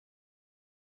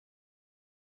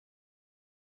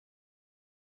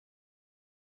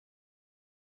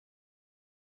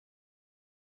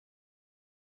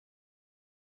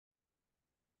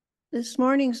This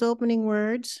morning's opening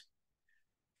words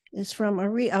is from a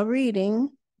reading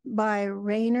by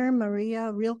Rainer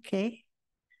Maria Rilke,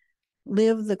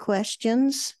 Live the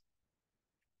Questions.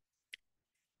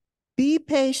 Be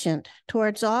patient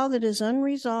towards all that is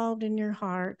unresolved in your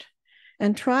heart,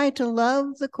 and try to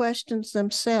love the questions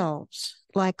themselves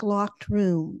like locked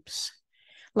rooms,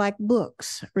 like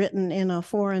books written in a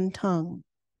foreign tongue.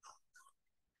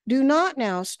 Do not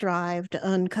now strive to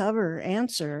uncover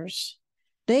answers.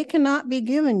 They cannot be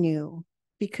given you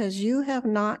because you have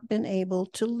not been able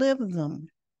to live them.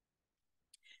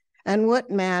 And what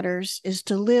matters is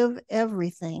to live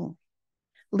everything.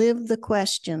 Live the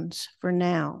questions for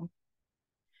now.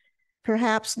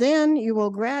 Perhaps then you will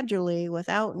gradually,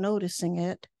 without noticing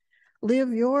it,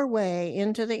 live your way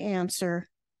into the answer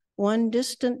one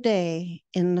distant day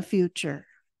in the future.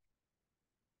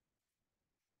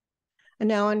 I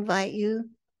now invite you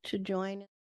to join.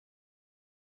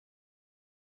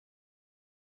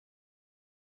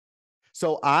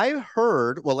 So I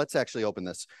heard, well, let's actually open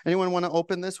this. Anyone want to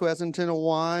open this who hasn't in a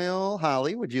while?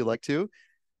 Holly, would you like to?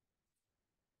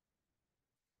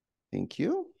 Thank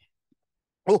you.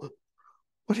 Oh,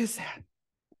 what is that?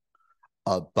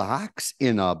 A box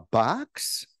in a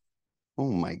box? Oh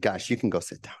my gosh, you can go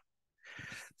sit down.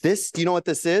 This, do you know what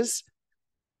this is?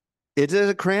 It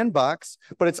is a crayon box,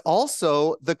 but it's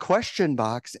also the question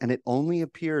box, and it only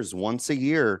appears once a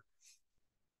year.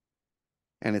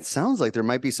 And it sounds like there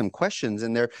might be some questions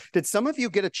in there. Did some of you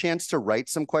get a chance to write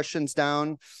some questions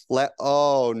down?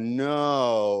 Oh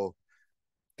no.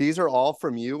 These are all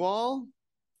from you all?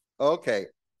 Okay.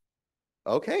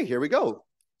 Okay, here we go.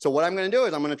 So what I'm going to do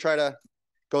is I'm going to try to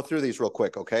go through these real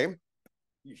quick, okay?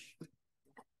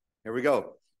 Here we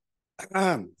go.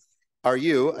 Are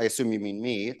you, I assume you mean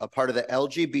me, a part of the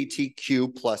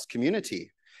LGBTQ plus community?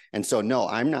 And so no,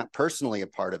 I'm not personally a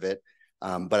part of it,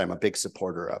 but I'm a big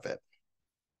supporter of it.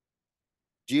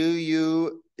 Do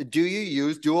you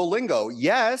use Duolingo?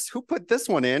 Yes. Who put this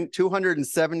one in?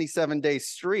 277-day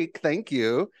streak. Thank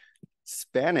you.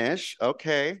 Spanish.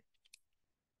 Okay.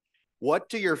 What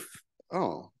do your,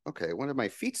 oh, okay. What do my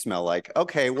feet smell like?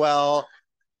 Okay, well,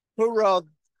 who wrote?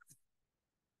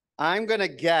 I'm going to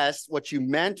guess what you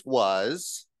meant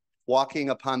was walking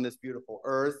upon this beautiful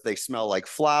earth. They smell like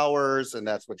flowers, and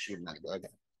that's what you meant. Okay.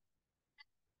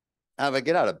 How do I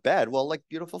get out of bed? Well, like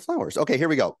beautiful flowers. Okay, here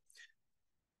we go.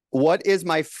 What is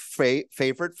my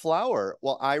favorite flower?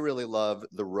 Well, I really love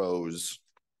the rose.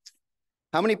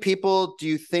 How many people do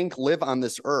you think live on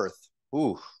this earth?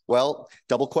 Ooh, well,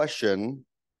 double question.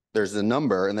 There's a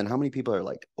number, and then how many people are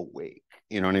like awake?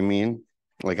 You know what I mean?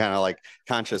 Like kind of like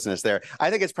consciousness there.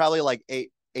 I think it's probably like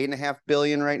 8.5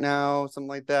 billion right now, something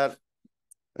like that.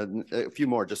 A few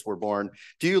more just were born.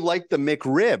 Do you like the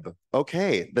McRib?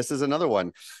 Okay, this is another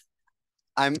one.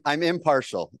 I'm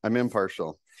impartial. I'm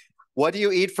impartial. What do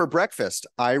you eat for breakfast?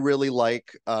 I really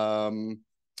like,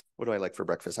 what do I like for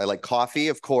breakfast? I like coffee,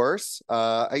 of course.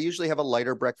 I usually have a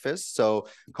lighter breakfast. So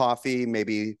coffee,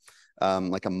 maybe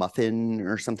like a muffin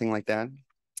or something like that.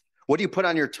 What do you put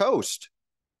on your toast?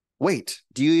 Wait,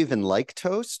 do you even like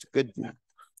toast? Good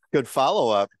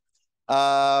follow-up.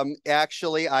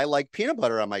 Actually, I like peanut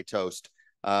butter on my toast.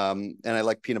 And I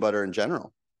like peanut butter in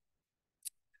general.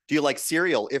 Do you like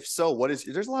cereal? If so,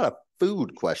 there's a lot of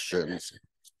food questions.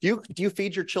 Do you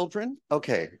feed your children?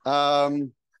 Okay.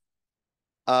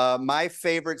 My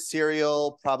favorite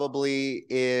cereal probably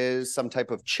is some type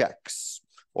of Chex,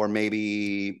 or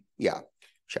maybe, yeah,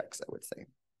 Chex, I would say.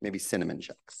 Maybe cinnamon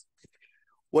Chex.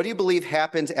 What do you believe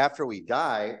happens after we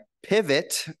die?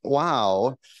 Pivot.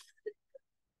 Wow.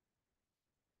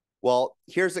 Well,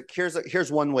 here's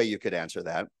one way you could answer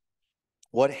that.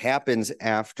 What happens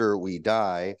after we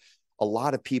die? A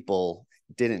lot of people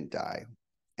didn't die.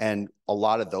 And a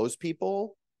lot of those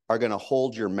people are going to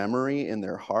hold your memory in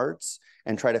their hearts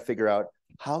and try to figure out,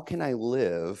 how can I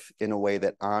live in a way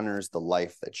that honors the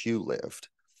life that you lived?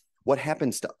 What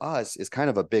happens to us is kind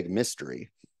of a big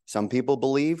mystery. Some people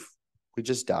believe we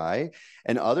just die,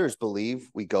 and others believe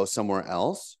we go somewhere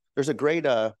else. There's a great,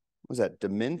 what was that,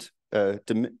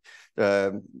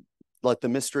 Let the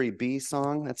Mystery Be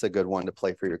song. That's a good one to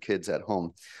play for your kids at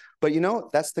home. But you know,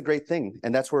 that's the great thing.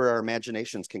 And that's where our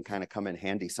imaginations can kind of come in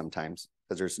handy sometimes,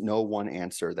 because there's no one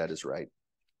answer that is right.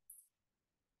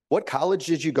 What college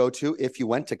did you go to if you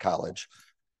went to college?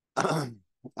 Was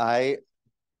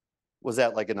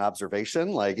that like an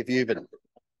observation? Like if you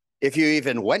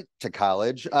even went to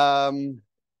college? It's a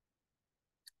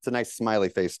nice smiley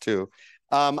face too.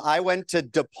 I went to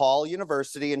DePaul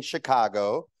University in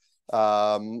Chicago.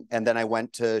 And then I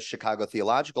went to Chicago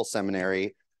Theological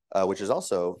Seminary, which is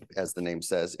also, as the name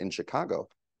says, in Chicago.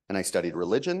 And I studied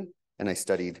religion, and I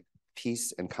studied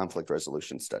peace and conflict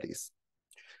resolution studies.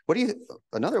 What do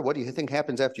you think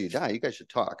happens after you die? You guys should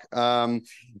talk.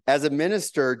 As a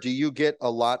minister, do you get a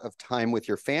lot of time with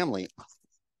your family?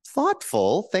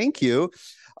 Thoughtful, thank you.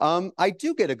 I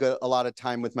do get a lot of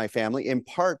time with my family, in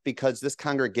part because this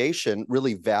congregation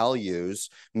really values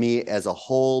me as a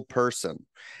whole person.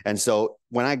 And so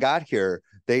when I got here,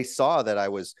 they saw that I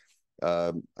was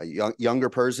a younger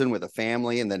person with a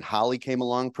family, and then Holly came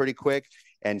along pretty quick.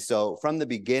 And so from the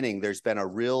beginning, there's been a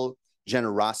real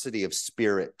generosity of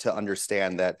spirit to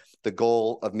understand that the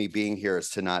goal of me being here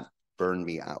is to not burn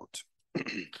me out.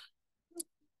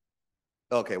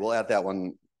 Okay, we'll add that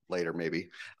one later, maybe.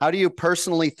 How do you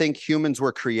personally think humans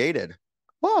were created?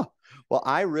 Oh, well,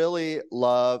 I really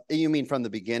love, you mean from the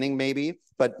beginning, maybe,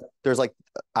 but there's like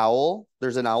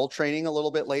there's an owl training a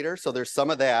little bit later. So there's some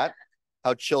of that,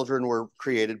 how children were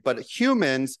created. But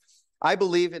humans, I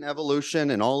believe in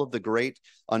evolution, and all of the great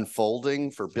unfolding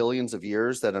for billions of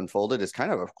years that unfolded is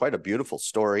kind of quite a beautiful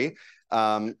story.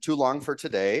 Too long for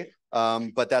today,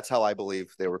 but that's how I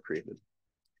believe they were created.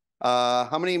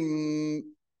 How many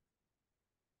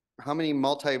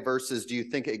multiverses do you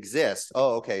think exist?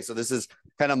 Oh, okay. So this is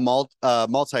kind of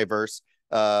multiverse,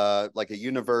 like a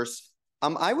universe.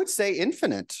 I would say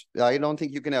infinite. I don't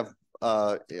think you can have,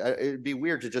 it'd be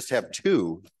weird to just have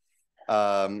two.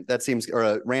 That seems, or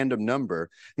a random number.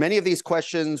 Many of these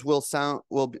questions will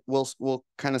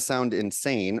kind of sound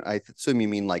insane. I assume you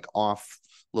mean like off,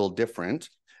 a little different.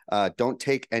 Don't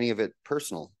take any of it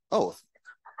personal. Oh,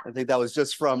 I think that was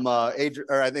just from Adrian,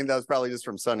 or I think that was probably just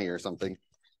from Sunny or something.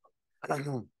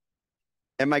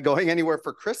 Am I going anywhere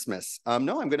for Christmas?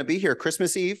 No, I'm going to be here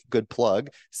Christmas Eve. Good plug.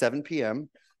 7 p.m.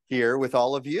 here with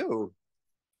all of you.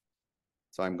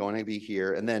 So I'm going to be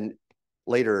here, and then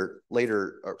later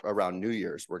around New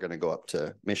Year's, we're going to go up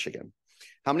to Michigan.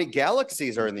 How many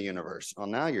galaxies are in the universe? Well,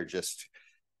 now you're just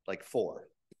like 4.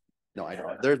 No, I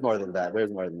don't. There's more than that. There's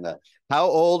more than that. How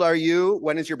old are you?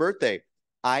 When is your birthday?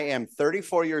 I am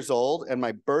 34 years old, and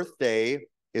my birthday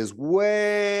is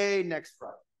way next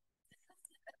Friday.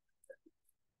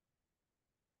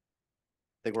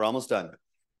 I think we're almost done.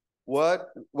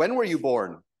 When were you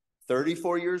born?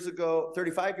 34 years ago,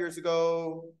 35 years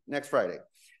ago, next Friday.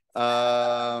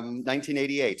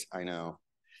 1988, I know.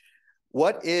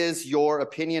 What is your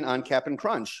opinion on Cap'n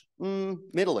Crunch?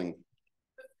 Middling.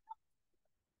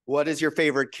 What is your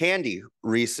favorite candy?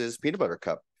 Reese's Peanut Butter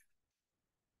Cup.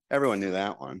 Everyone knew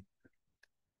that one.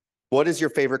 What is your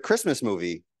favorite Christmas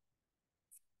movie?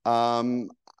 I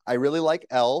really like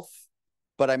Elf,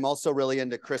 but I'm also really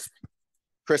into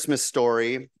Christmas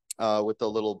Story with the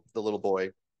little boy.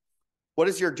 What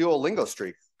is your Duolingo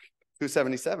streak?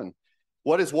 277.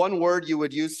 What is one word you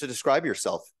would use to describe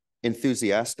yourself?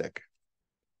 Enthusiastic.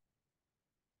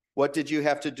 What did you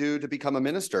have to do to become a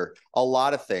minister? A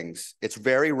lot of things. It's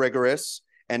very rigorous.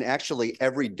 And actually,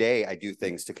 every day I do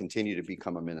things to continue to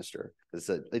become a minister.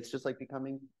 It's just like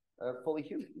becoming fully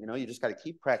human. You know, you just got to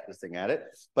keep practicing at it.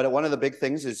 But one of the big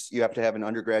things is you have to have an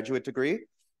undergraduate degree.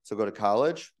 So go to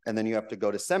college, and then you have to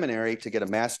go to seminary to get a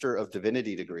Master of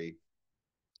Divinity degree,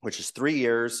 which is 3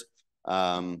 years,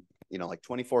 like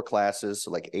 24 classes,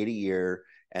 so like 80 a year.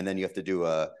 And then you have to do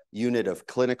a unit of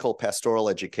clinical pastoral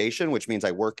education, which means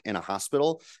I work in a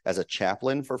hospital as a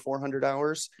chaplain for 400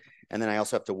 hours. And then I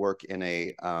also have to work in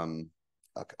a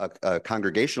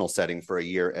congregational setting for a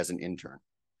year as an intern.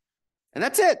 And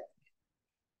that's it.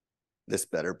 This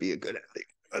better be a good ending.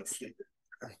 Let's see.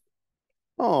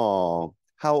 Oh,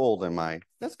 how old am I?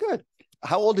 That's good.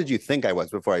 How old did you think I was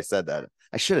before I said that?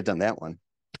 I should have done that one.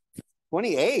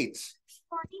 28.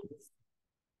 40.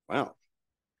 Wow.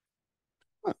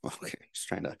 Okay, just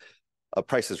trying to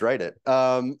Price is Right it.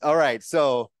 All right,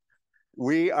 so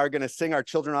we are going to sing our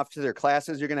children off to their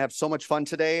classes. You're going to have so much fun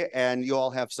today, and you all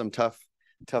have some tough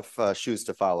shoes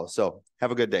to follow. So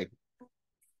have a good day.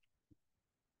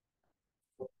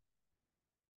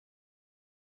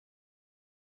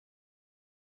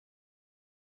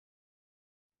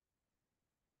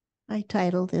 I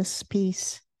titled this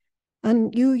piece,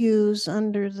 You Use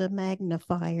Under the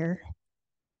Magnifier.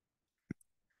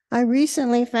 I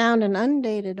recently found an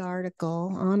undated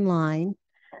article online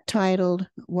titled,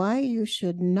 Why You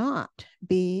Should Not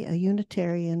Be a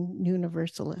Unitarian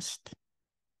Universalist.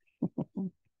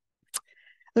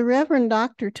 The Reverend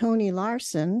Dr. Tony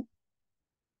Larson,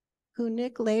 who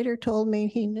Nick later told me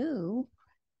he knew,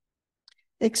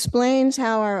 explains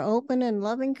how our open and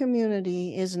loving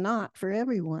community is not for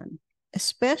everyone,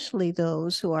 especially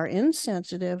those who are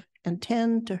insensitive and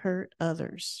tend to hurt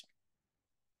others.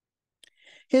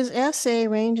 His essay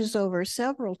ranges over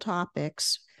several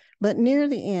topics, But near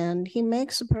the end, he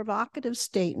makes a provocative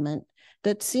statement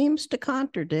that seems to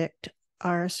contradict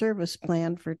our service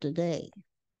plan for today.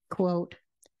 Quote,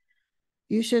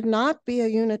 "You should not be a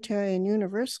Unitarian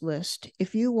Universalist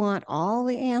if you want all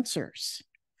the answers,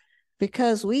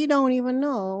 because we don't even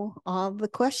know all the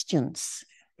questions."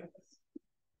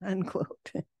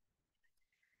 Unquote.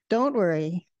 Don't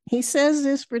worry. He says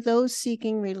this for those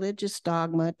seeking religious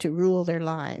dogma to rule their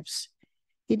lives.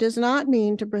 He does not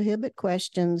mean to prohibit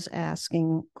question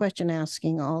asking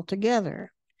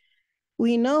altogether.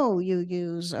 We know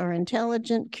you are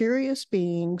intelligent, curious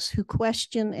beings who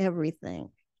question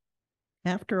everything.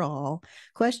 After all,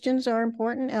 questions are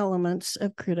important elements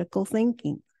of critical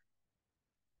thinking.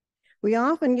 We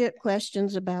often get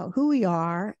questions about who we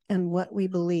are and what we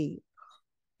believe.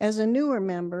 As a newer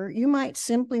member, you might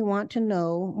simply want to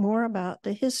know more about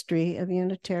the history of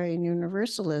Unitarian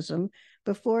Universalism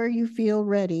before you feel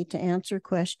ready to answer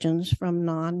questions from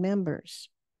non-members.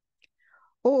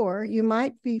 Or you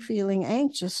might be feeling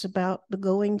anxious about the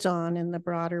goings-on in the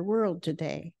broader world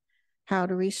today, how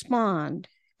to respond,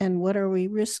 and what are we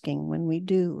risking when we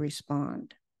do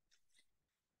respond.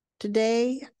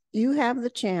 Today, you have the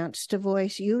chance to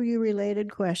voice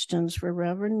UU-related questions for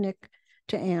Reverend Nick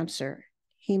to answer.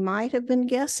 He might have been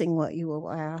guessing what you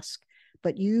will ask,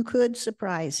 but you could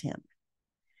surprise him.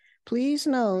 Please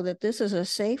know that this is a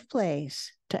safe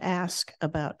place to ask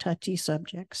about touchy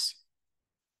subjects.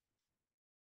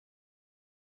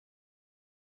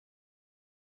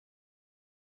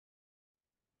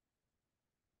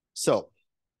 So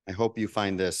I hope you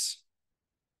find this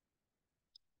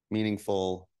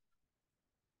meaningful,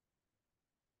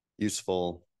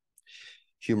 useful,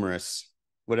 humorous,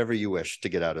 whatever you wish to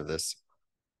get out of this.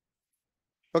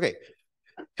 Okay.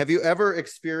 Have you ever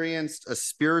experienced a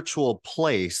spiritual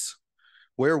place?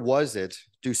 Where was it?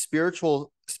 Do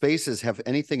spiritual spaces have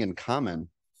anything in common?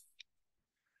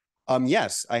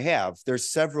 Yes, I have. There's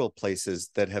several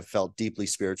places that have felt deeply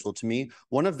spiritual to me.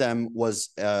 One of them was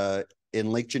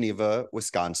in Lake Geneva,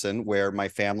 Wisconsin, where my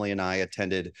family and I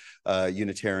attended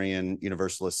Unitarian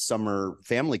Universalist summer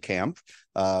family camp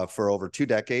for over 2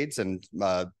 decades, and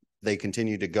they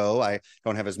continue to go. I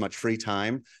don't have as much free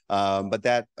time, but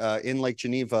that in Lake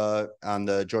Geneva on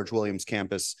the George Williams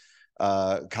campus,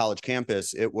 college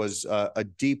campus, it was a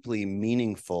deeply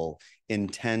meaningful,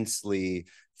 intensely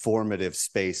formative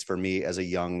space for me as a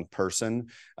young person,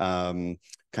 kind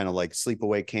of like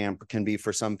sleepaway camp can be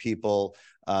for some people.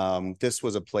 This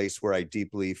was a place where I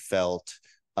deeply felt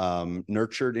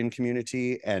nurtured in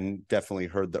community, and definitely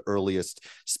heard the earliest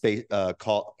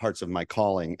parts of my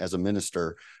calling as a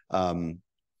minister,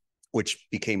 which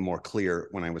became more clear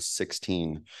when I was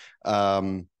 16.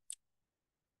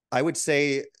 I would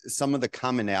say some of the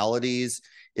commonalities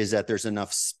is that there's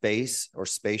enough space or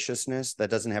spaciousness.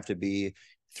 That doesn't have to be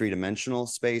 3-dimensional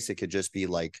space. It could just be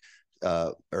like,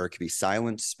 or it could be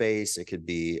silent space. It could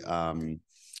be like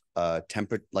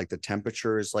the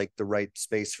temperature is like the right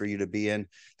space for you to be in.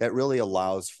 That really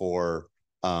allows for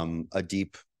a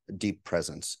deep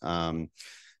presence.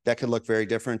 That could look very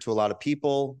different to a lot of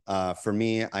people. For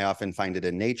me, I often find it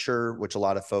in nature, which a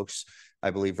lot of folks,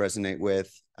 I believe, resonate with.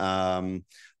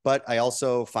 But I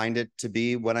also find it to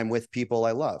be when I'm with people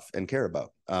I love and care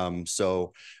about.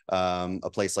 So a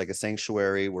place like a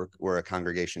sanctuary where a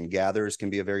congregation gathers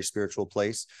can be a very spiritual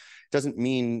place. It doesn't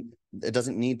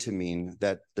need to mean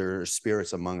that there are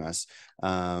spirits among us,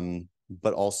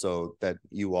 but also that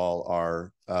you all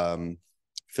are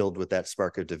filled with that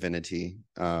spark of divinity,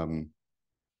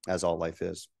 as all life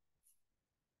is.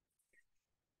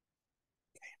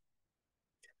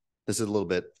 This is a little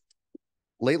bit.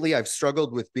 Lately, I've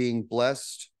struggled with being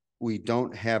blessed. We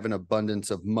don't have an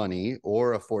abundance of money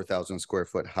or a 4,000 square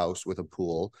foot house with a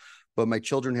pool, but my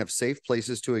children have safe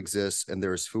places to exist and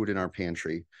there is food in our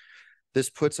pantry.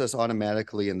 This puts us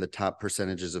automatically in the top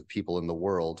percentages of people in the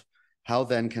world. How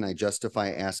then can I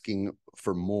justify asking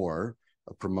for more,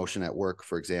 a promotion at work,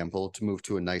 for example, to move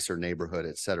to a nicer neighborhood,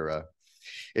 etc.?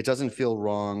 It doesn't feel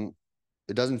wrong.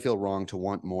 It doesn't feel wrong to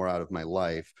want more out of my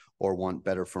life or want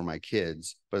better for my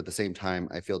kids. But at the same time,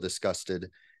 I feel disgusted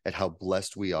at how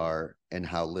blessed we are and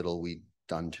how little we've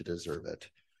done to deserve it.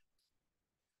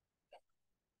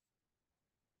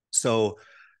 So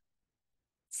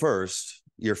first,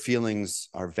 your feelings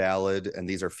are valid, and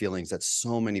these are feelings that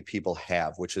so many people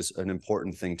have, which is an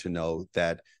important thing to know,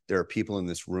 that there are people in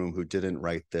this room who didn't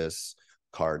write this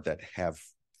card that have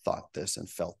thought this and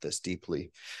felt this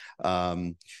deeply.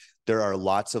 There are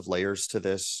lots of layers to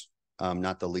this,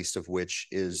 not the least of which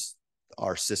is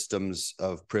our systems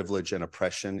of privilege and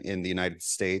oppression in the United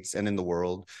States and in the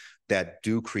world that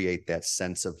do create that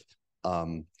sense of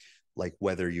like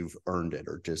whether you've earned it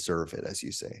or deserve it, as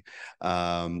you say.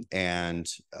 And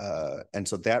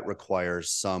so that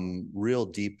requires some real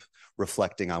deep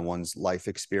reflecting on one's life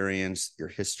experience, your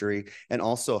history, and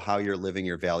also how you're living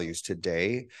your values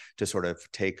today, to sort of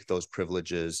take those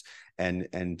privileges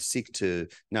and seek to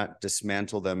not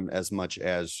dismantle them as much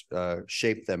as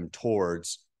shape them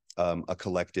towards a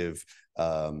collective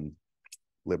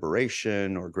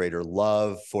liberation or greater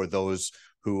love for those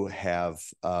who have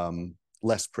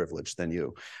less privilege than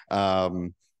you.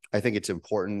 I think it's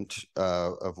important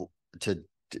to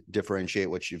differentiate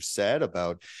what you've said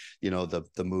about,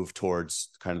 the move towards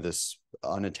kind of this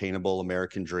unattainable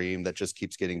American dream that just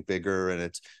keeps getting bigger, and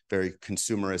it's very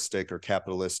consumeristic or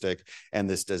capitalistic, and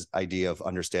this idea of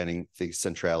understanding the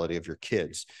centrality of your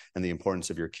kids and the importance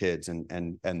of your kids, and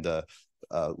the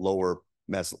lower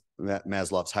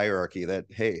Maslow's hierarchy, that,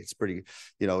 hey, it's pretty,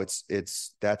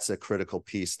 that's a critical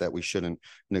piece that we shouldn't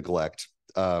neglect.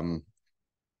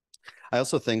 I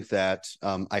also think that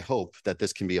I hope that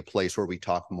this can be a place where we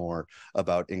talk more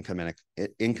about income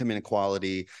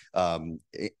inequality,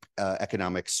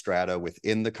 economic strata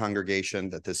within the congregation,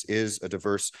 that this is a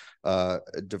diverse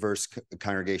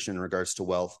congregation in regards to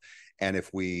wealth. And if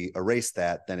we erase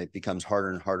that, then it becomes harder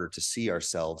and harder to see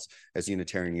ourselves as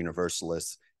Unitarian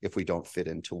Universalists if we don't fit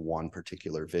into one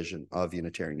particular vision of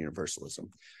Unitarian Universalism.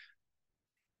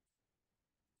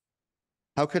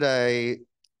 How could I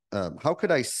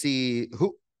see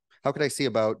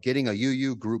about getting a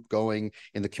UU group going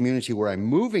in the community where I'm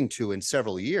moving to in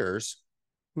several years?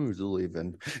 Who's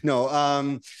leaving?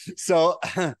 No. So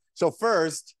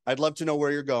first, I'd love to know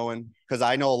where you're going, because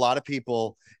I know a lot of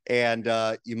people, and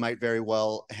you might very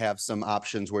well have some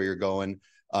options where you're going.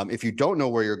 If you don't know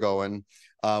where you're going,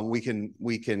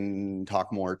 we can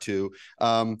talk more too.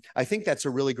 I think that's a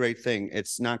really great thing.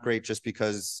 It's not great just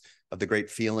because of the great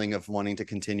feeling of wanting to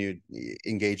continue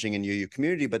engaging in UU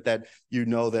community, but that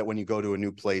that when you go to a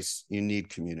new place, you need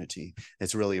community.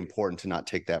 It's really important to not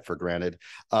take that for granted.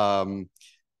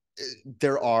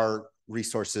 There are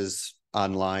resources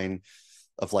online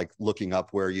of like looking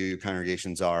up where UU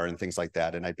congregations are and things like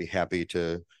that, and I'd be happy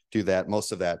to do that.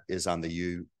 Most of that is on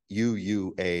the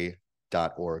uua.org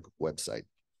website.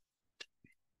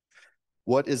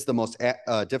 What is the most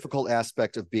difficult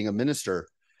aspect of being a minister?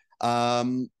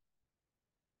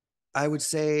 I would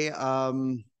say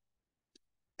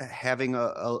having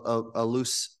a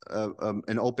loose,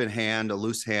 an open hand, a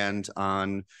loose hand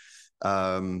on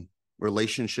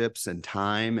relationships and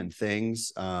time and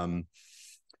things.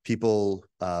 People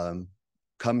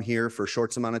come here for a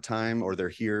short amount of time, or they're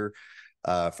here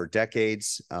for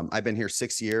decades. I've been here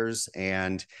 6 years,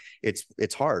 and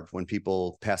it's hard when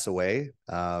people pass away,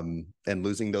 and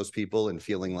losing those people and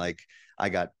feeling like I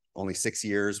got only 6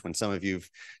 years when some of you've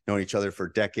known each other for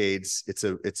decades. It's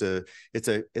a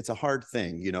hard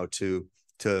thing,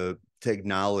 to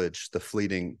acknowledge the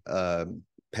fleeting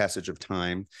passage of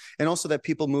time, and also that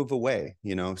people move away,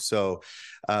 so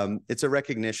it's a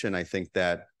recognition, I think,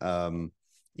 that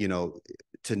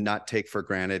to not take for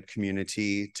granted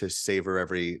community, to savor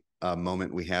every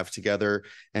moment we have together,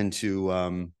 and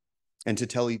to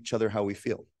tell each other how we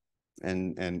feel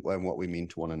and what we mean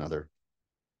to one another.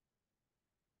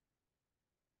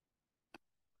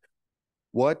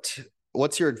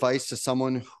 What's your advice to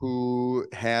someone who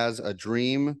has a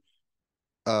dream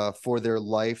for their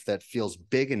life that feels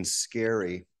big and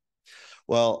scary?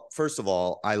 Well, first of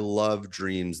all, I love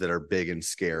dreams that are big and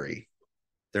scary.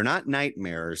 They're not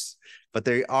nightmares, but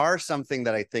they are something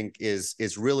that I think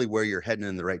is really where you're heading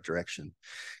in the right direction.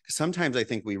 Sometimes I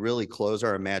think we really close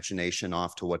our imagination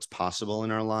off to what's possible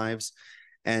in our lives,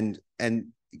 and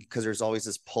because there's always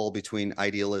this pull between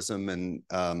idealism and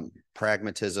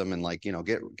pragmatism, and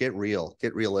get real,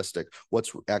 get realistic,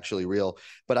 what's actually real.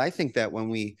 But I think that when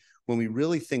we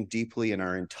really think deeply and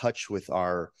are in touch with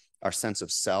our sense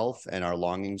of self and our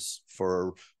longings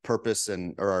for purpose,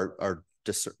 or our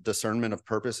discernment of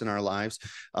purpose in our lives,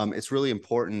 it's really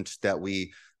important that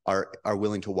we are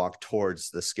willing to walk towards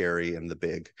the scary and the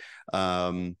big.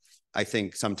 I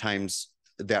think sometimes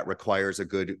that requires a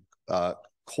good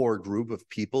core group of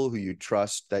people who you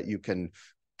trust, that you can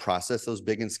process those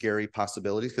big and scary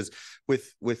possibilities. Because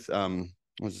with a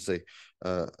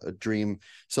dream,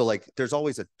 so like there's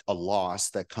always a loss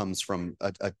that comes from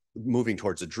a moving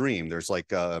towards a dream. There's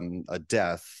like a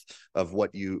death of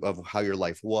how your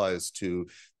life was to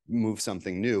move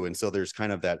something new, and so there's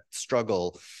kind of that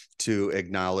struggle to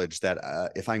acknowledge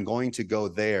that if I'm going to go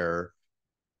there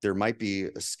might be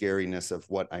a scariness of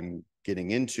what I'm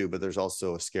getting into, but there's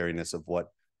also a scariness of what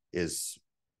is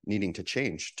needing to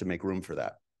change to make room for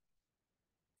that.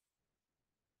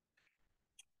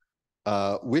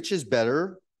 Which is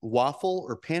better, waffle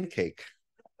or pancake?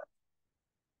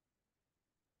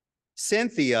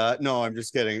 Cynthia, no, I'm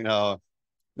just kidding. No,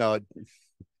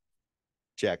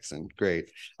 Jackson, great.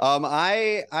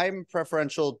 I'm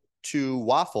preferential to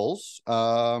waffles,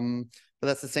 but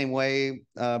that's the same way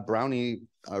brownie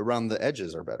around the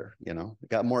edges are better.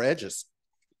 Got more edges.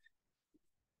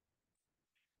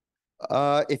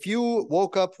 If you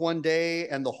woke up one day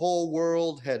and the whole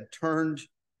world had turned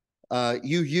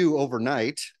you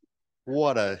overnight,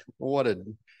 what a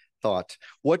thought.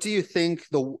 What do you think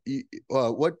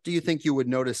you would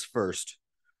notice first?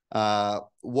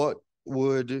 What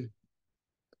would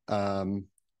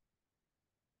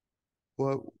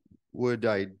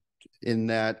I in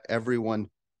that everyone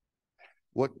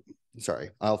sorry,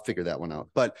 I'll figure that one out.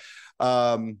 But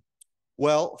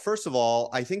well, first of all,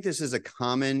 I think this is a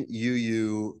common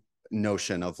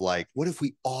notion of like, what if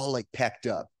we all like packed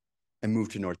up and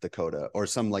moved to North Dakota or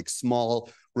some like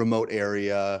small remote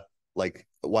area, like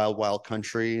Wild Wild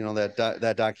Country,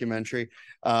 that documentary,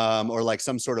 or like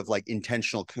some sort of like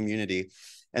intentional community.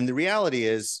 And the reality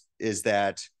is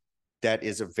that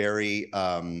is a very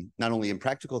not only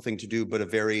impractical thing to do, but a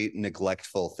very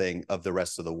neglectful thing of the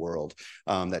rest of the world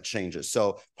that changes.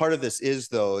 So part of this is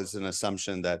an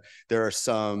assumption that there are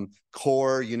some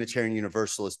core Unitarian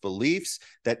Universalist beliefs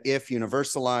that if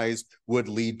universalized would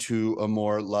lead to a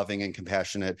more loving and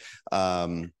compassionate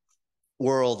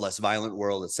world, less violent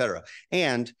world, etc.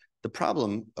 And the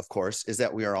problem, of course, is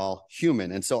that we are all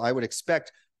human. And so I would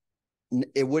expect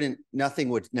nothing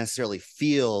would necessarily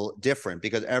feel different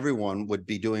because everyone would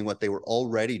be doing what they were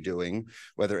already doing,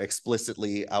 whether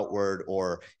explicitly outward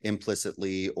or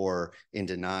implicitly or in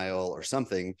denial or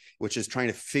something, which is trying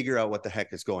to figure out what the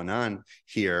heck is going on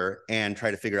here and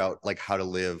try to figure out like how to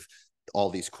live all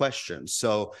these questions.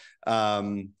 So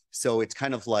it's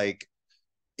kind of like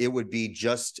it would be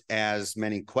just as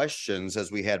many questions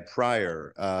as we had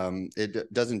prior.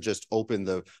 It doesn't just open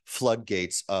the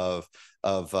floodgates of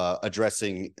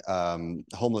addressing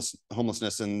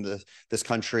homelessness in this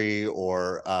country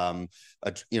or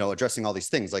addressing all these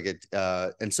things like it.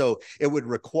 And so it would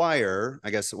require, I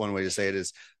guess one way to say it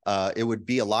is, it would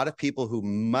be a lot of people who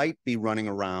might be running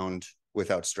around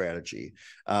without strategy.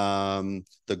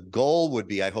 The goal would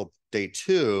be, I hope, day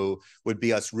 2 would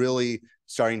be us really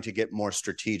starting to get more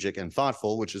strategic and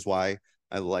thoughtful, which is why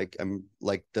I'm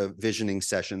like the visioning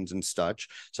sessions and such,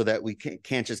 so that we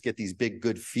can't just get these big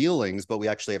good feelings, but we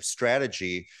actually have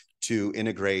strategy to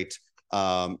integrate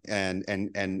and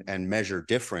measure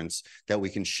difference that we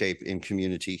can shape in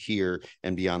community here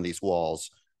and beyond these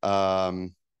walls. We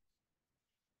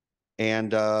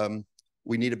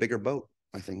need a bigger boat,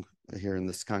 I think, here in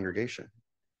this congregation.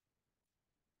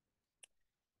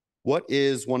 What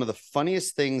is one of the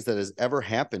funniest things that has ever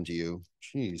happened to you?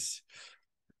 Jeez.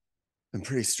 I'm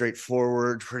pretty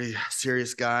straightforward, pretty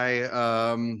serious guy.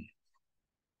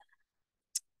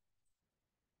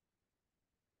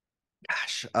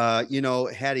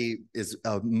 Hattie is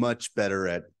much better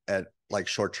at like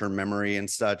short-term memory and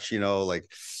such, like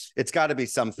it's got to be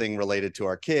something related to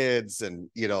our kids and,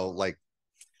 like,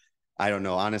 I don't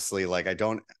know, honestly, like I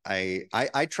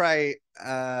try,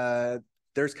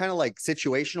 there's kind of like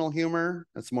situational humor.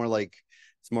 It's more like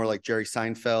Jerry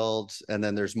Seinfeld. And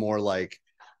then there's more like,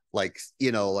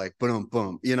 boom,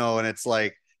 boom, and it's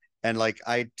like, and like,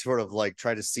 I sort of like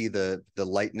try to see the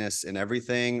lightness in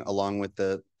everything along with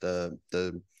the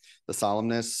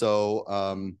solemnness. So,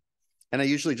 and I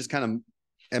usually just kind of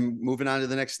am moving on to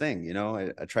the next thing.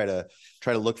 I try to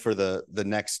look for the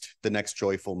next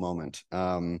joyful moment.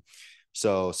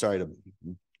 So sorry to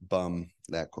bum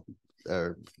that,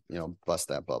 or, bust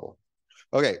that bubble.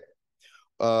 Okay.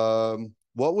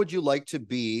 What would you like to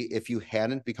be if you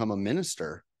hadn't become a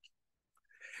minister?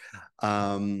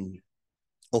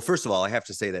 Well, first of all, I have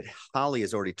to say that Holly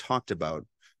has already talked about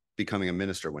becoming a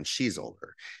minister when she's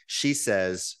older. She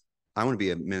says, I want to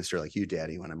be a minister like you,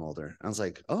 Daddy, when I'm older. I was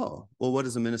like, oh, well, what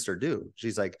does a minister do?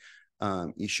 She's like,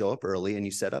 you show up early and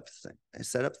you set up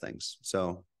things.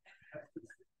 So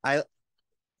I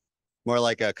more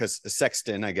like a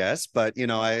sexton, I guess, but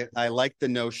I like the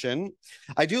notion.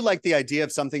 I do like the idea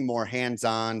of something more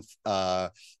hands-on,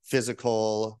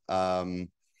 physical. I'm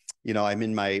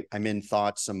in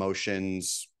thoughts,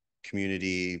 emotions,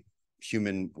 community,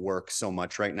 human work so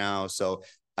much right now. So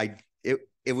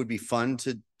it would be fun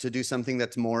to do something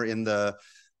that's more in the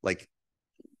like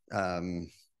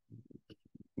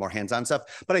more hands-on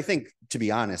stuff. But I think, to be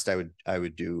honest, I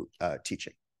would do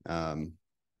teaching.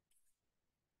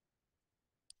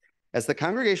 As the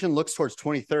congregation looks towards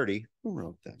 2030, who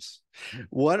wrote this?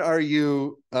 What are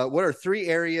 3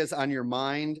 areas on your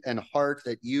mind and heart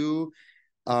that you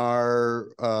are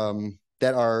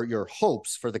that are your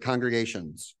hopes for the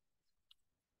congregations?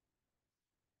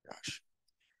 Gosh.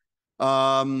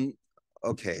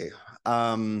 Okay.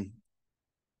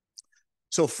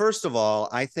 So first of all,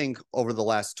 I think over the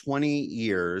last 20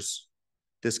 years,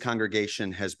 this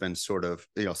congregation has been sort of,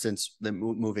 since the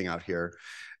moving out here,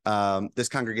 this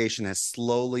congregation has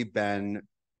slowly been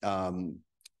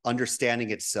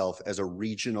understanding itself as a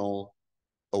regional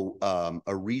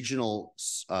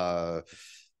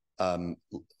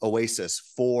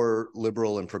oasis for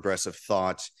liberal and progressive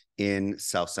thought in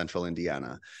South Central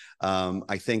Indiana.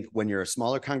 I think when you're a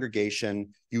smaller congregation,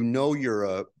 you're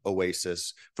a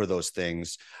oasis for those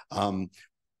things.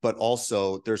 But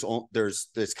also there's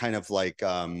this kind of like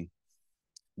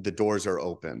the doors are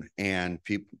open and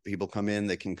people come in,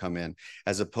 they can come in,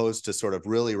 as opposed to sort of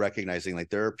really recognizing like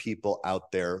there are people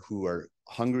out there who are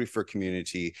hungry for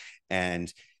community,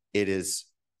 and it is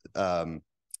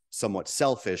somewhat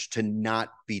selfish to not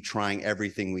be trying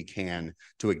everything we can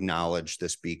to acknowledge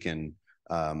this beacon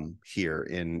here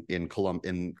in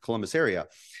Columbus area.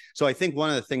 So I think one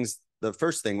of the things, the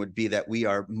first thing would be that we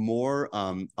are more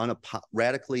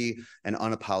radically and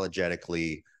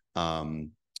unapologetically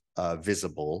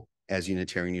visible as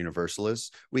Unitarian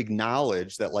Universalists. We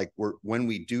acknowledge that like when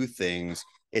we do things,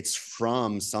 it's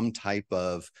from some type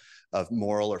of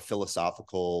moral or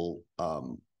philosophical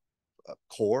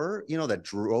core, that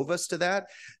drove us to that,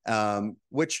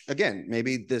 which again,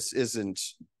 maybe this isn't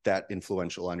that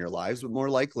influential on your lives, but more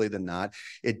likely than not,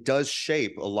 it does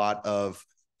shape a lot of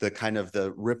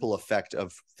the ripple effect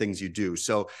of things you do.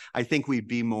 So I think we'd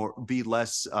be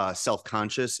less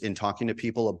self-conscious in talking to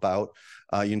people about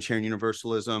Unitarian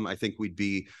Universalism. I think we'd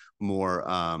be more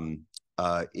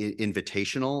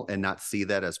invitational and not see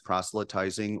that as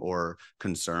proselytizing or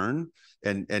concern,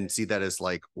 and see that as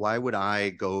like, why would I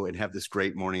go and have this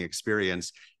great morning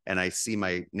experience and I see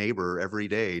my neighbor every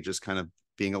day just kind of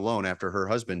being alone after her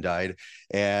husband died,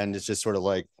 and it's just sort of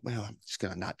like, well, I'm just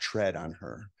gonna not tread on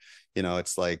her.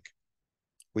 It's like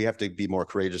we have to be more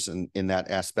courageous in that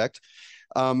aspect.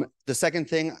 The second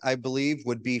thing I believe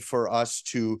would be for us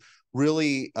to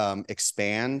really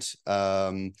expand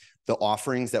the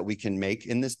offerings that we can make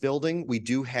in this building. We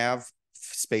do have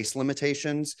space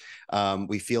limitations.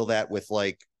 We feel that with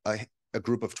like a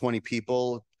group of 20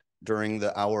 people during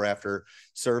the hour after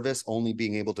service, only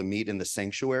being able to meet in the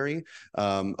sanctuary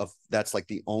that's like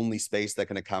the only space that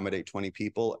can accommodate 20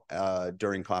 people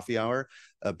during coffee hour,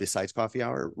 besides coffee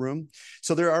hour room.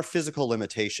 So there are physical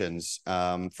limitations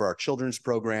for our children's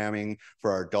programming,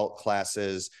 for our adult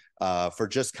classes, for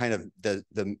just kind of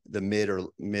the mid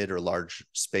or large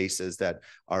spaces that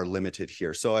are limited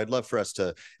here. So I'd love for us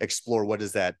to explore what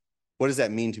does that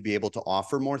mean to be able to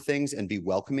offer more things and be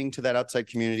welcoming to that outside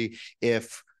community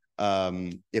if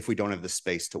we don't have the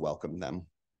space to welcome them.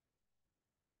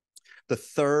 The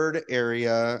third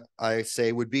area I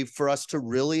say would be for us to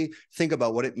really think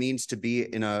about what it means to be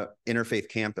in a interfaith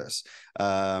campus,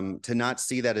 to not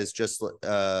see that as just,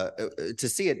 to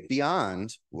see it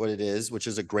beyond what it is, which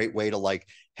is a great way to like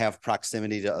have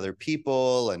proximity to other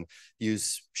people and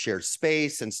use shared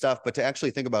space and stuff, but to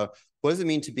actually think about what does it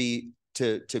mean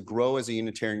to grow as a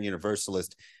Unitarian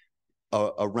Universalist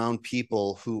around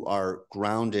people who are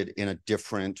grounded in a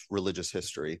different religious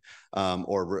history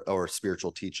or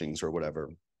spiritual teachings or whatever.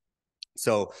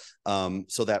 So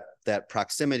that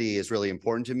proximity is really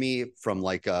important to me, from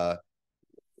like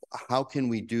how can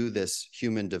we do this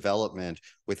human development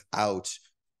without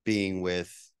being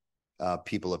with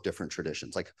people of different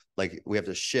traditions? Like we have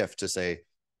to shift to say,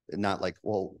 not like,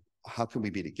 well, how can we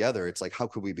be together? It's like, how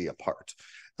could we be apart?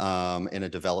 In a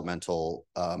developmental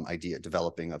idea,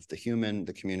 developing of the human,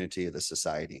 the community, the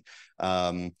society.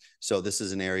 So this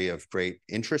is an area of great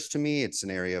interest to me. It's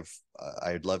an area of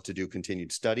I'd love to do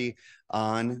continued study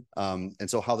on. And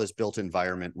so how this built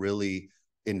environment really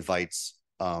invites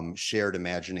shared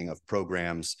imagining of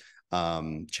programs,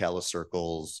 chalice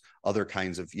circles, other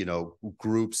kinds of,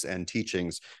 groups and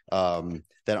teachings that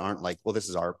aren't like, well, this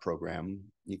is our program,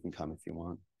 you can come if you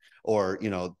want. Or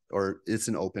it's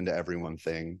an open to everyone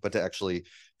thing, but to actually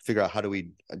figure out how do we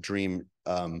dream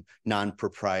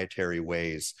non-proprietary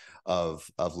ways of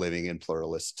living in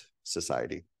pluralist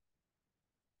society.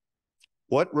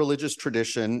 What religious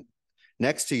tradition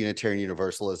next to Unitarian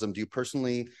Universalism do you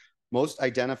personally most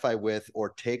identify with or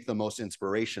take the most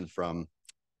inspiration from?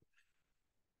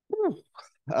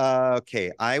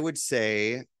 Okay, I would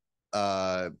say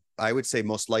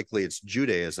most likely it's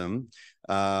Judaism.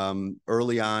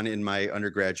 Early on in my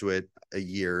undergraduate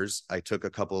years, I took a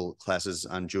couple classes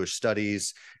on Jewish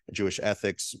studies, Jewish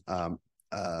ethics,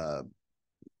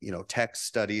 text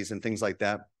studies and things like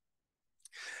that.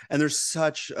 And there's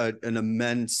such an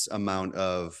immense amount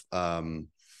of,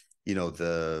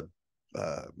 the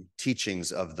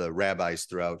teachings of the rabbis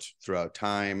throughout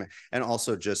time, and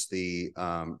also just the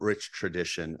rich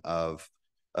tradition of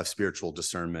spiritual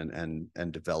discernment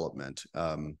and development.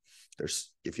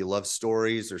 If you love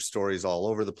stories, there's stories all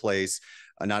over the place,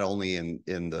 not only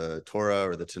in the Torah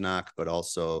or the Tanakh, but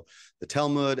also the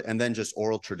Talmud, and then just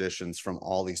oral traditions from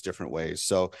all these different ways.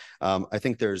 So I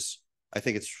think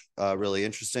it's really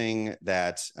interesting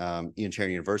that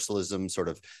Unitarian Universalism sort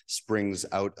of springs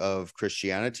out of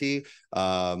Christianity,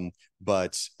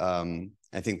 but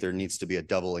I think there needs to be a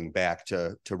doubling back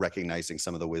to recognizing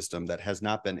some of the wisdom that has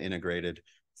not been integrated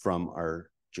from our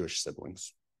Jewish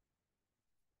siblings.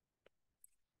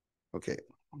 Okay.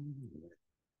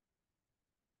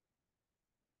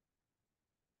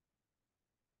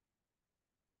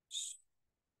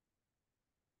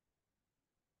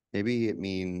 Maybe it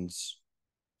means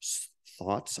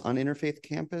thoughts on Interfaith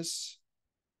Campus.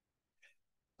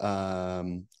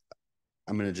 I'm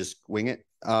going to just wing it.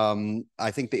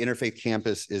 I think the Interfaith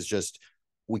Campus is just,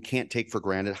 we can't take for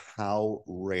granted how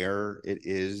rare it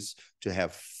is to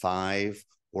have 5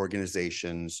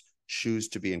 organizations choose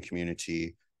to be in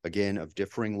community, again, of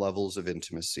differing levels of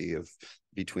intimacy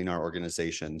between our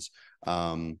organizations.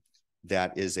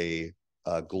 That is a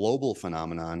global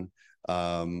phenomenon,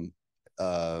 and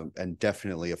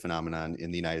definitely a phenomenon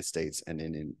in the United States and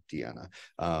in Indiana.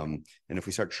 And if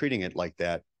we start treating it like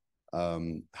that,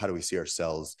 how do we see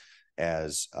ourselves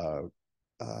as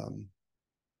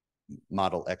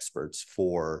model experts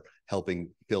for helping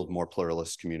build more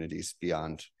pluralist communities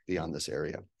beyond this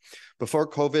area? Before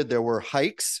COVID, there were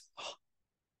hikes.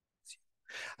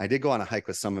 I did go on a hike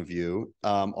with some of you,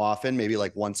 often, maybe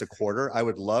like once a quarter. I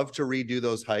would love to redo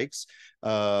those hikes.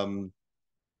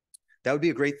 That would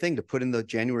be a great thing to put in the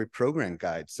January program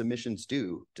guide. Submissions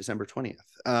due December 20th.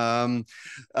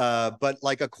 But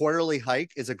like a quarterly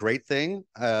hike is a great thing.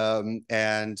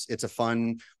 And it's a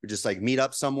fun, we just like meet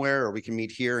up somewhere, or we can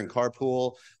meet here and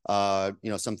carpool,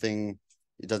 something.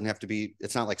 It doesn't have to be,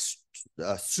 it's not like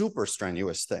a super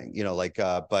strenuous thing,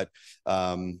 but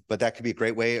that could be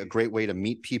a great way to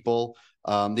meet people.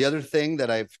 The other thing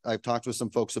that I've talked with some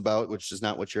folks about, which is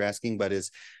not what you're asking, but is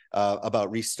about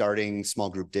restarting small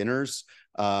group dinners,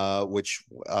 which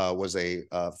was a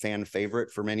fan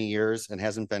favorite for many years and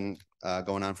hasn't been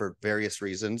going on for various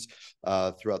reasons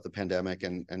throughout the pandemic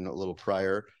and a little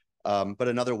prior. But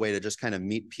another way to just kind of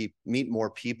meet more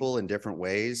people in different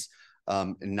ways,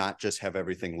 and not just have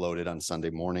everything loaded on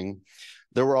Sunday morning.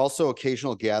 There were also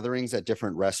occasional gatherings at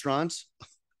different restaurants.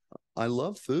 I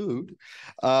love food,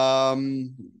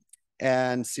 and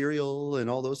cereal and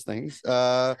all those things.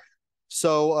 Yeah,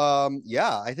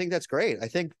 I think that's great. I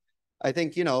think,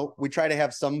 we try to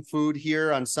have some food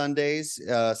here on Sundays.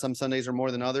 Some Sundays are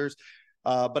more than others.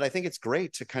 But I think it's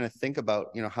great to kind of think about,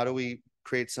 how do we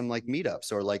create some like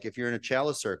meetups, or like if you're in a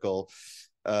chalice circle,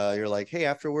 you're like, hey,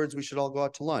 afterwards we should all go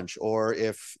out to lunch. Or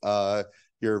if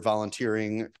you're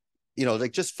volunteering,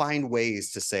 like just find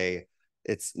ways to say,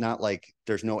 it's not like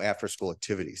there's no after school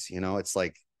activities, it's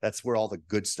like, that's where all the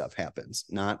good stuff happens,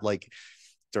 not like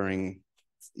during,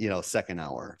 second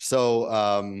hour. So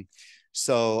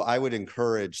I would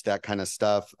encourage that kind of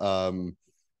stuff. And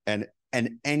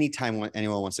anytime when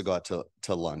anyone wants to go out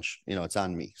to lunch, it's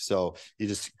on me. So you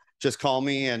just call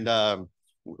me, and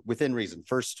within reason,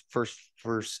 first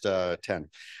 10.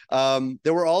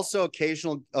 There were also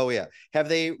occasional, have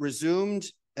they resumed?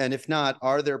 And if not,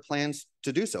 are there plans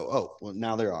to do so? Oh, well,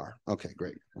 now there are. Okay,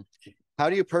 great. How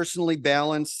do you personally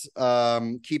balance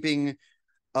keeping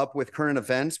up with current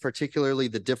events, particularly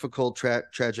the difficult,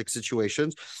 tragic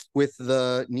situations, with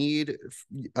the need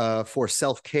for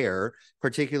self-care,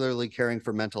 particularly caring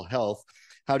for mental health?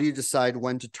 How do you decide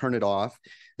when to turn it off,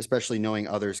 especially knowing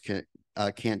others can't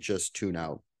just tune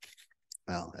out?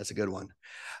 Well, that's a good one.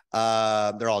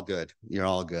 They're all good. You're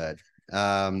all good.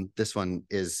 This one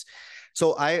is,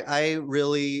 so I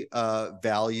really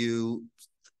value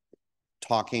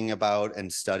talking about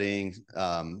and studying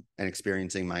and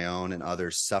experiencing my own and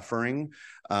others' suffering.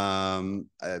 Thich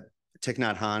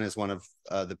Nhat Hanh is one of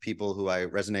the people who I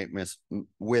resonate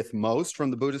with most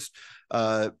from the Buddhist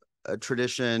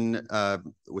tradition,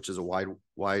 which is a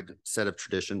wide set of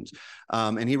traditions.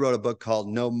 And he wrote a book called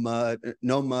No Mud,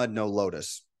 No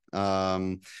Lotus,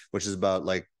 which is about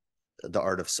like the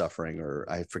art of suffering, or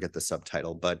I forget the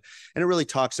subtitle, and it really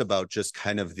talks about just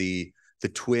kind of the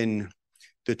twin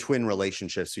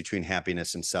relationships between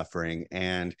happiness and suffering,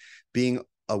 and being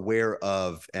aware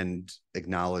of and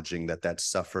acknowledging that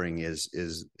suffering is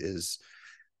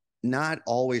not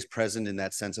always present in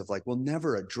that sense of like, we'll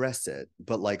never address it,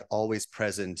 but like always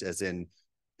present as in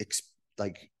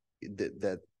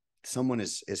that someone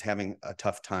is having a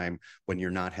tough time when you're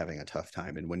not having a tough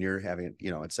time, and when you're having,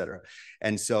 et cetera.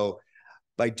 And so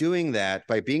by doing that,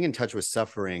 by being in touch with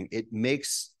suffering, it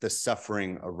makes the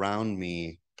suffering around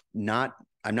me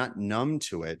I'm not numb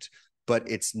to it, but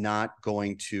it's not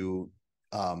going to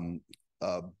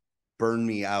burn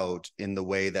me out in the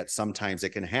way that sometimes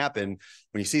it can happen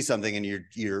when you see something and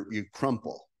you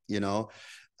crumple.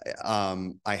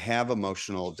 I have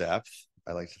emotional depth,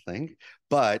 I like to think,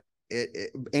 but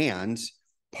and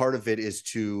part of it is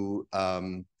to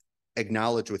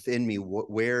acknowledge within me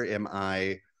where am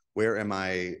I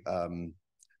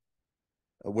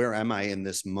in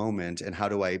this moment, and how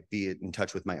do I be in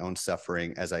touch with my own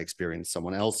suffering as I experience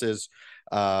someone else's.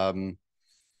 And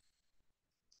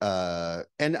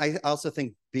I also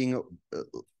think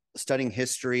studying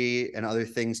history and other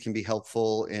things can be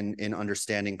helpful in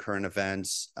understanding current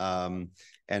events,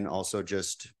 and also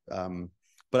just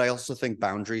but I also think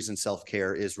boundaries and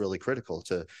self-care is really critical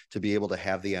to be able to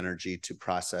have the energy to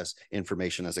process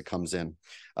information as it comes in.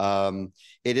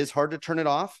 It is hard to turn it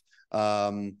off,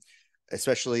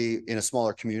 especially in a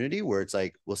smaller community where it's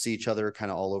like we'll see each other kind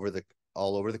of all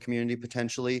over the community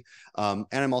potentially. And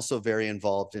I'm also very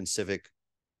involved in civic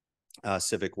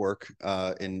work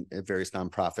in various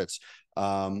nonprofits.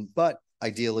 But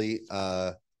ideally,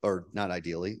 or not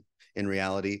ideally, in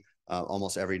reality,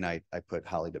 almost every night I put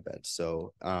Holly to bed.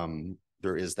 So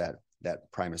there is that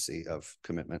primacy of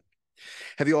commitment.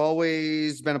 Have you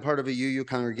always been a part of a UU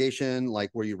congregation? Like,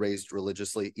 were you raised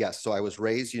religiously? Yes. So I was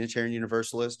raised Unitarian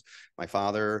Universalist. My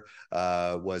father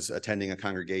was attending a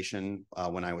congregation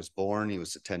when I was born. He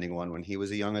was attending one when he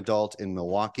was a young adult in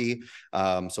Milwaukee.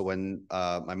 So when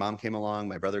my mom came along,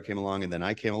 my brother came along, and then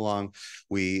I came along,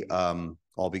 we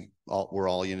we're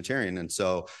all Unitarian. And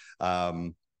so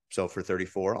so for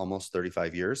 34, almost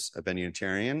 35 years, I've been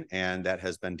Unitarian, and that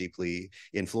has been deeply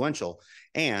influential.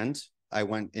 And I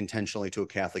went intentionally to a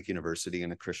Catholic university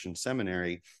and a Christian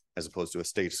seminary, as opposed to a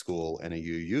state school and a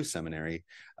UU seminary,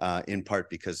 in part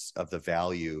because of the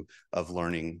value of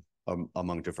learning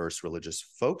among diverse religious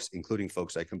folks, including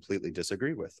folks I completely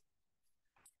disagree with.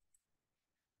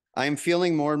 I am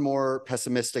feeling more and more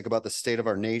pessimistic about the state of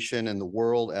our nation and the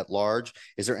world at large.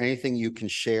 Is there anything you can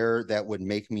share that would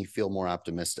make me feel more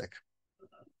optimistic?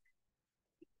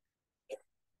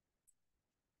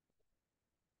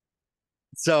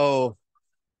 So,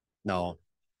 no,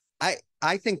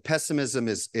 I think pessimism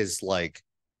is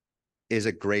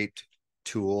a great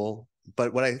tool,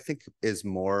 but what I think is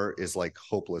like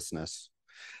hopelessness.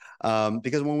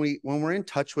 Because when we're in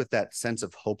touch with that sense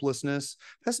of hopelessness,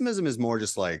 pessimism is more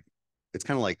just like, it's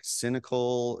kind of like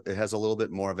cynical. It has a little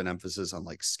bit more of an emphasis on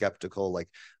like skeptical, like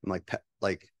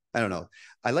I don't know.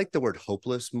 I like the word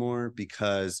hopeless more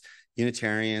because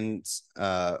Unitarians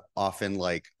often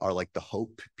are like the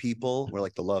hope people. We're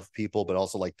like the love people, but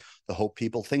also like the hope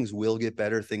people. Things will get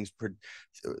better.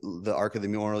 The arc of the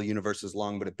moral universe is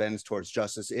long, but it bends towards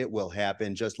justice. It will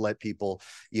happen. Just let people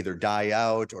either die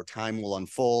out or time will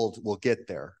unfold. We'll get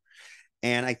there.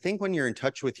 And I think when you're in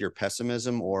touch with your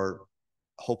pessimism or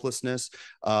hopelessness,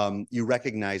 you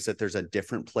recognize that there's a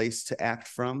different place to act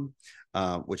from,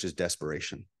 which is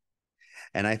desperation.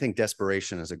 And I think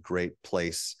desperation is a great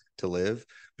place to live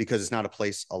because it's not a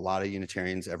place a lot of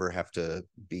Unitarians ever have to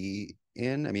be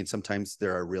in. I mean, sometimes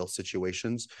there are real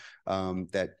situations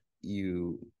that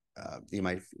you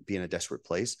might be in a desperate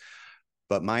place.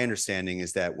 But my understanding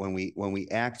is that when we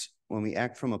act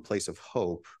from a place of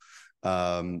hope,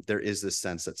 there is this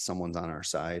sense that someone's on our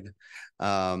side.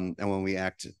 And when we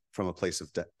act from a place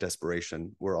of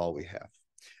desperation, we're all we have.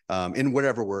 In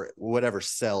whatever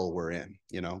cell we're in,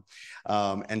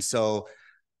 and so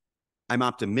I'm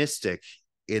optimistic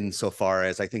insofar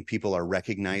as I think people are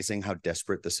recognizing how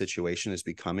desperate the situation is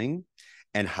becoming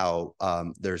and how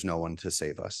there's no one to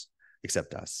save us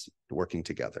except us working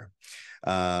together.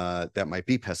 That might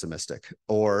be pessimistic,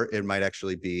 or it might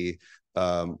actually be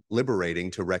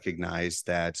liberating to recognize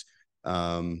that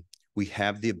we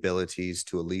have the abilities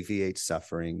to alleviate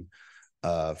suffering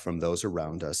from those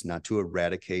around us, not to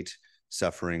eradicate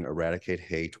suffering, eradicate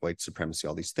hate, white supremacy,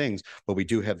 all these things, but we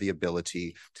do have the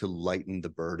ability to lighten the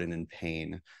burden and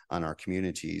pain on our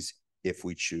communities if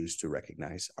we choose to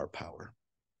recognize our power.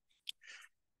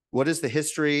 What is the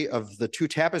history of the two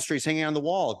tapestries hanging on the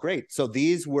wall? Great. So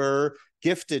these were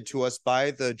gifted to us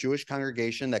by the Jewish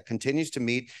congregation that continues to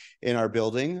meet in our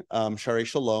building, Sharei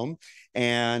Shalom.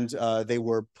 And they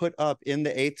were put up in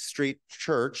the 8th Street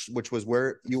Church, which was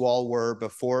where you all were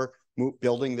before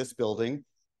building this building.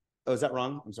 Oh, is that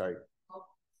wrong? I'm sorry.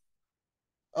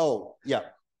 Oh, yeah.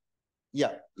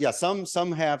 Yeah.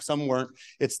 Some have, some weren't.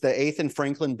 It's the 8th and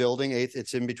Franklin building. 8th,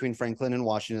 it's in between Franklin and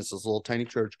Washington. It's this little tiny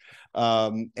church.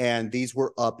 And these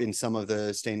were up in some of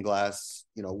the stained glass,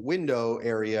 window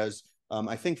areas.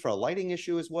 I think for a lighting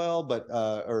issue as well, but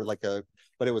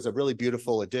it was a really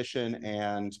beautiful addition,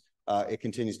 and it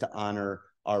continues to honor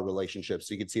our relationships.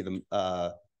 So you can see them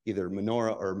either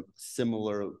menorah or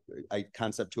similar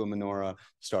concept to a menorah,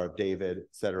 Star of David,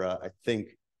 etc. I think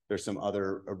there's some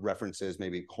other references,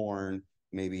 maybe corn,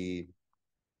 maybe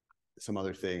some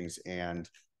other things, and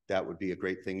that would be a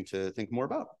great thing to think more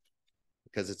about,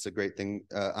 because it's a great thing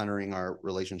honoring our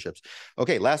relationships.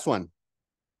 Okay, last one.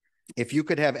 If you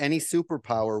could have any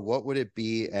superpower, what would it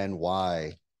be and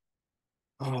why?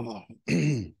 Oh,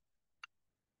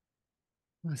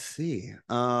 let's see.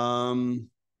 I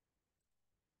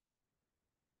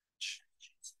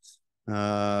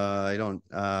don't.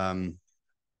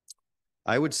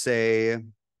 I would say,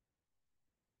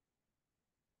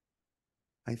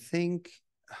 I think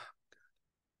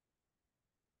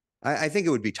it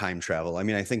would be time travel. I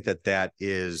mean, I think that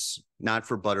is not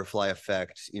for butterfly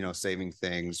effect, saving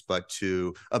things, but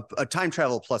to a time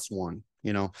travel +1,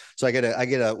 So I get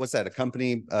a what's that? A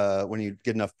company when you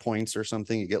get enough points or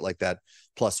something, you get like that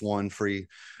 +1 free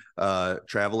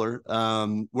traveler,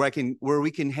 where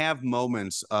we can have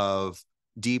moments of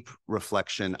deep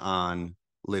reflection on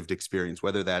lived experience,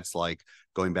 whether that's like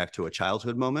going back to a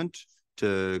childhood moment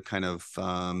to kind of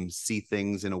see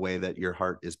things in a way that your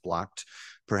heart is blocked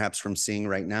perhaps from seeing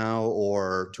right now,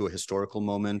 or to a historical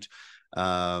moment.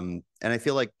 And I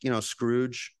feel like,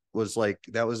 Scrooge was like,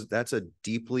 that's a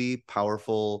deeply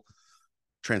powerful,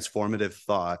 transformative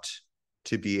thought,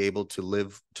 to be able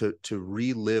to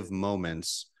relive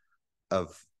moments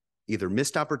of either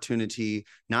missed opportunity,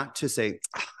 not to say,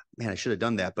 man, I should have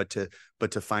done that, but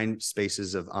to find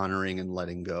spaces of honoring and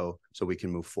letting go so we can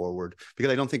move forward.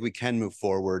 Because I don't think we can move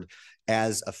forward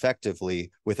as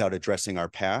effectively without addressing our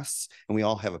pasts. And we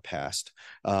all have a past,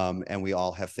 and we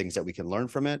all have things that we can learn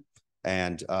from it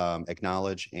and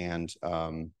acknowledge, and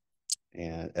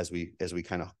as we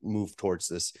kind of move towards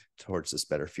this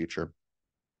better future.